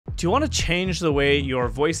Do you want to change the way your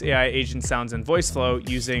voice AI agent sounds in Voiceflow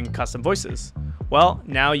using custom voices? Well,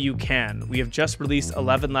 now you can. We have just released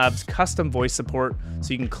ElevenLabs custom voice support,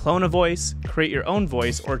 so you can clone a voice, create your own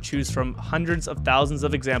voice, or choose from hundreds of thousands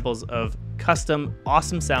of examples of custom,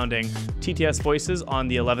 awesome sounding TTS voices on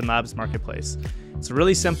the ElevenLabs marketplace. It's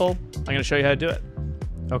really simple. I'm going to show you how to do it.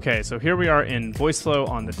 Okay, so here we are in Voiceflow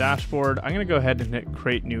on the dashboard. I'm going to go ahead and hit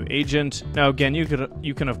create new agent. Now again, you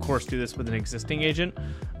can of course do this with an existing agent,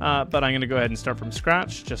 but I'm going to go ahead and start from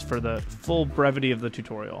scratch just for the full brevity of the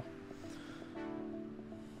tutorial.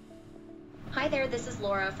 Hi there, this is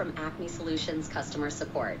Laura from Acme Solutions Customer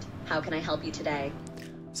Support. How can I help you today?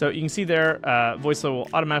 So you can see there, Voiceflow will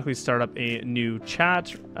automatically start up a new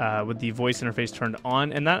chat with the voice interface turned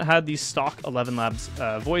on, and that had the stock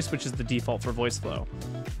ElevenLabs voice, which is the default for Voiceflow.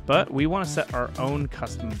 But we want to set our own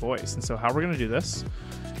custom voice, and so how we're going to do this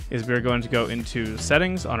is we're going to go into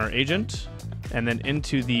settings on our agent, and then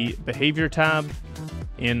into the behavior tab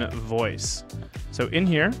in voice. So in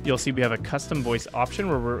here, you'll see we have a custom voice option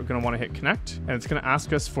where we're going to want to hit connect, and it's going to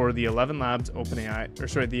ask us for the ElevenLabs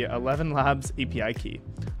the ElevenLabs API key.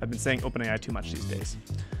 I've been saying OpenAI too much these days.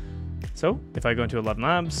 So if I go into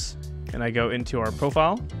ElevenLabs and I go into our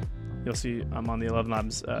profile, you'll see I'm on the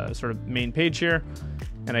ElevenLabs sort of main page here,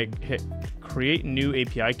 and I hit create new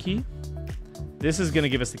API key. This is going to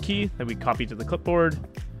give us the key that we copied to the clipboard.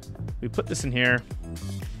 We put this in here,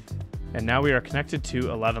 and now we are connected to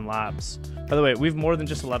ElevenLabs. By the way, we have more than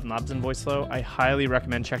just ElevenLabs in Voiceflow. I highly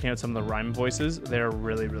recommend checking out some of the Rhyme voices. They're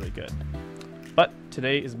really, really good. But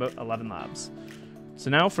today is about ElevenLabs. So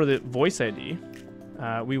now for the voice ID,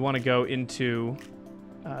 we want to go into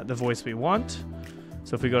the voice we want.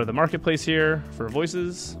 So if we go to the marketplace here for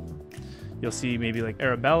voices, you'll see maybe like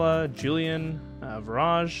Arabella, Julian,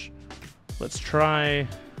 Viraj. Let's try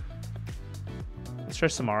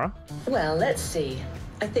Samara. Well, let's see.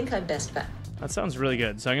 I think I'm best bet. That sounds really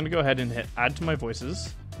good. So I'm going to go ahead and hit add to my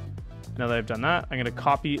voices. Now that I've done that, I'm going to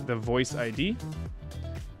copy the voice ID. And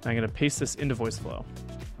I'm going to paste this into Voiceflow.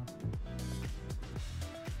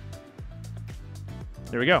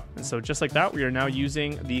 There we go. And so just like that, we are now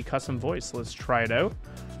using the custom voice. So let's try it out.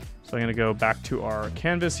 So I'm going to go back to our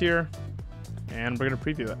canvas here, and we're going to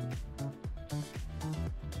preview it.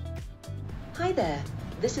 Hi there.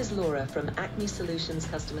 This is Laura from Acme Solutions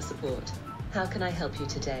Customer Support. How can I help you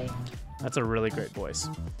today? That's a really great voice.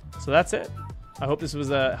 So that's it. I hope this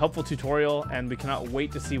was a helpful tutorial, and we cannot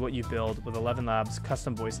wait to see what you build with ElevenLabs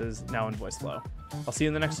custom voices now in Voiceflow. I'll see you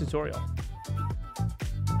in the next tutorial.